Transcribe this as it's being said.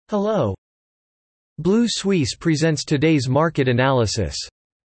Hello. Blue Suisse presents today's market analysis.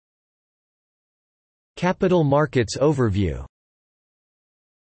 Capital Markets Overview.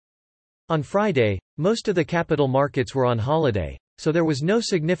 On Friday, most of the capital markets were on holiday, so there was no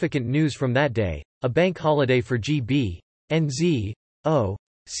significant news from that day, a bank holiday for GB, NZ, O,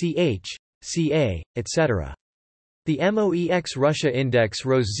 CH, CA, etc. The MOEX Russia index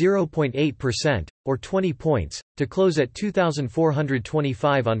rose 0.8%, or 20 points, to close at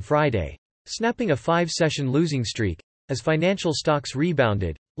 2,425 on Friday, snapping a 5-session losing streak, as financial stocks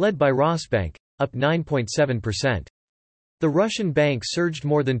rebounded, led by Rosbank, up 9.7%. The Russian bank surged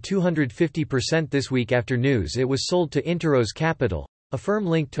more than 250% this week after news it was sold to Interos Capital, a firm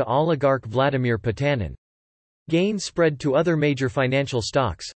linked to oligarch Vladimir Potanin. Gains spread to other major financial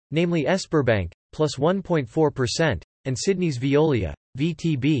stocks, namely Sberbank, plus 1.4%, and Sydney's Veolia,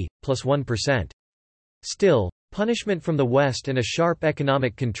 VTB, plus 1%. Still, punishment from the West and a sharp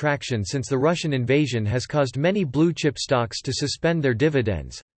economic contraction since the Russian invasion has caused many blue-chip stocks to suspend their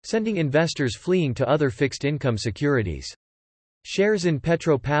dividends, sending investors fleeing to other fixed-income securities. Shares in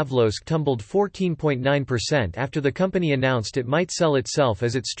Petropavlovsk tumbled 14.9% after the company announced it might sell itself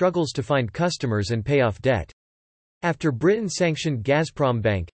as it struggles to find customers and pay off debt. After Britain-sanctioned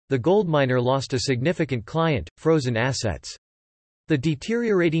Gazprombank, the gold miner lost a significant client, frozen assets. The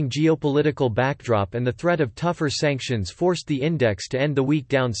deteriorating geopolitical backdrop and the threat of tougher sanctions forced the index to end the week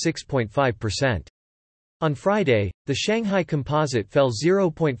down 6.5%. On Friday, the Shanghai Composite fell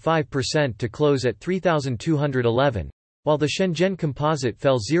 0.5% to close at 3,211, while the Shenzhen Composite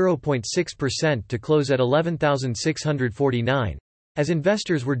fell 0.6% to close at 11,649. As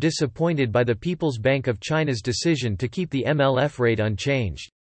investors were disappointed by the People's Bank of China's decision to keep the MLF rate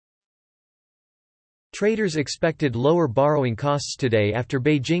unchanged. Traders expected lower borrowing costs today after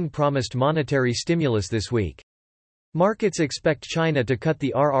Beijing promised monetary stimulus this week. Markets expect China to cut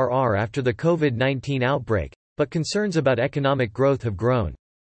the RRR after the COVID-19 outbreak, but concerns about economic growth have grown.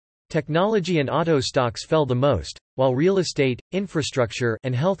 Technology and auto stocks fell the most, while real estate, infrastructure,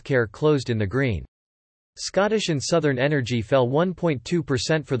 and healthcare closed in the green. Scottish and Southern Energy fell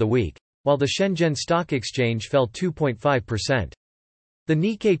 1.2% for the week, while the Shenzhen Stock Exchange fell 2.5%. The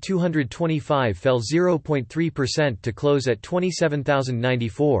Nikkei 225 fell 0.3% to close at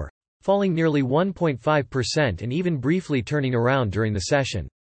 27,094, falling nearly 1.5% and even briefly turning around during the session.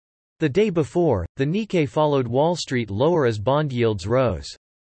 The day before, the Nikkei followed Wall Street lower as bond yields rose.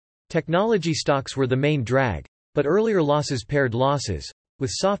 Technology stocks were the main drag, but earlier losses paired losses,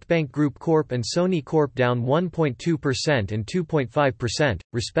 with SoftBank Group Corp and Sony Corp down 1.2% and 2.5%,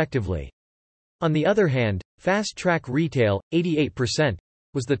 respectively. On the other hand, Fast Track Retail, 88%,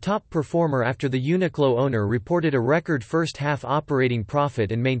 was the top performer after the Uniqlo owner reported a record first-half operating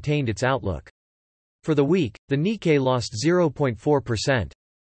profit and maintained its outlook. For the week, the Nikkei lost 0.4%.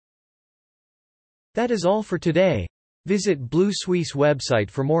 That is all for today. Visit Blue Suisse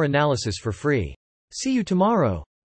website for more analysis for free. See you tomorrow.